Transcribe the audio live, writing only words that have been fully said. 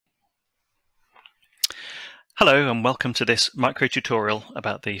Hello and welcome to this micro tutorial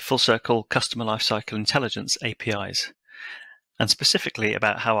about the FullCircl Customer Lifecycle Intelligence APIs, and specifically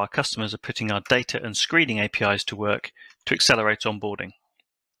about how our customers are putting our data and screening APIs to work to accelerate onboarding.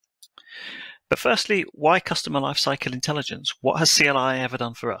 But firstly, why Customer Lifecycle Intelligence? What has CLI ever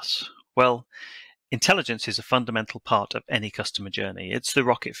done for us? Well, intelligence is a fundamental part of any customer journey. It's the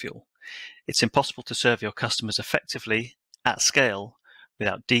rocket fuel. It's impossible to serve your customers effectively at scale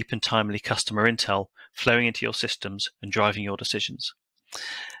without deep and timely customer intel flowing into your systems and driving your decisions.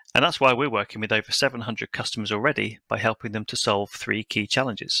 And that's why we're working with over 700 customers already by helping them to solve three key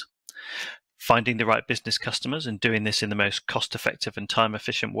challenges. Finding the right business customers and doing this in the most cost-effective and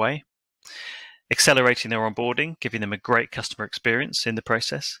time-efficient way. Accelerating their onboarding, giving them a great customer experience in the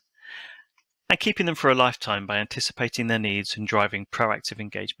process. And keeping them for a lifetime by anticipating their needs and driving proactive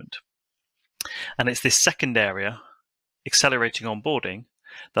engagement. And it's this second area, accelerating onboarding,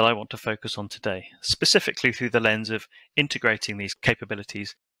 that I want to focus on today, specifically through the lens of integrating these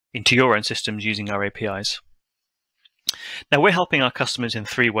capabilities into your own systems using our APIs. Now, we're helping our customers in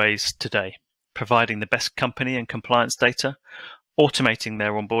three ways today: providing the best company and compliance data, automating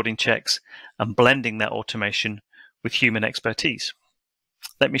their onboarding checks, and blending that automation with human expertise.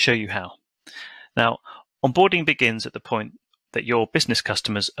 Let me show you how. Now, onboarding begins at the point that your business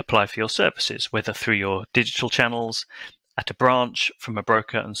customers apply for your services, whether through your digital channels, at a branch, from a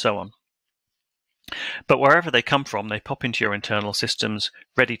broker, and so on. But wherever they come from, they pop into your internal systems,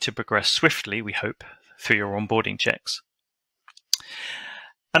 ready to progress swiftly, we hope, through your onboarding checks.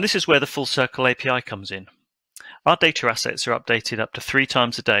 And this is where the FullCircl API comes in. Our data assets are updated up to 3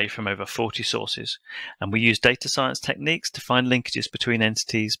 times a day from over 40 sources, and we use data science techniques to find linkages between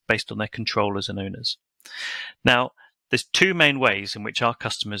entities based on their controllers and owners. Now, there's 2 main ways in which our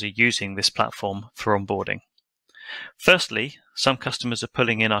customers are using this platform for onboarding. Firstly, some customers are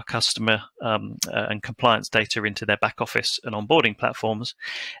pulling in our customer and compliance data into their back office and onboarding platforms,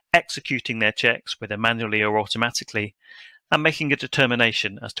 executing their checks, whether manually or automatically, and making a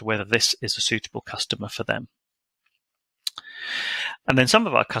determination as to whether this is a suitable customer for them. And then some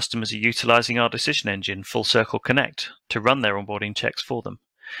of our customers are utilizing our decision engine, FullCircl Connect, to run their onboarding checks for them.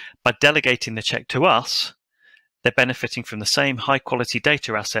 By delegating the check to us, they're benefiting from the same high-quality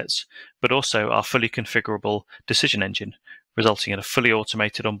data assets, but also our fully configurable decision engine, resulting in a fully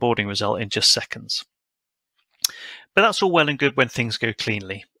automated onboarding result in just seconds. But that's all well and good when things go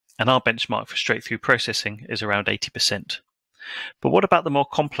cleanly, and our benchmark for straight-through processing is around 80%. But what about the more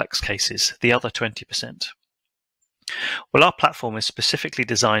complex cases, the other 20%? Well, our platform is specifically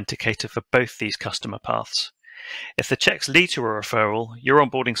designed to cater for both these customer paths. If the checks lead to a referral, your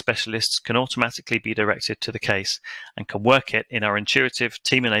onboarding specialists can automatically be directed to the case and can work it in our intuitive,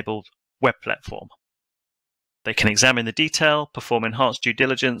 team-enabled web platform. They can examine the detail, perform enhanced due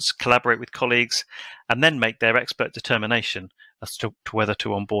diligence, collaborate with colleagues, and then make their expert determination as to whether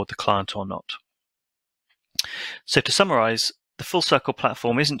to onboard the client or not. So to summarize, the FullCircl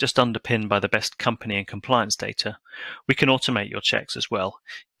platform isn't just underpinned by the best company and compliance data. We can automate your checks as well,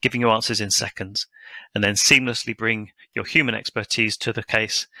 giving you answers in seconds, and then seamlessly bring your human expertise to the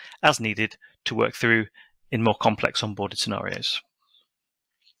case as needed to work through in more complex onboarded scenarios.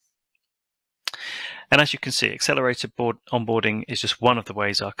 And as you can see, accelerated onboarding is just one of the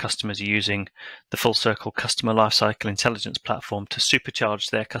ways our customers are using the FullCircl Customer Lifecycle Intelligence platform to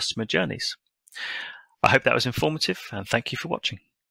supercharge their customer journeys. I hope that was informative, and thank you for watching.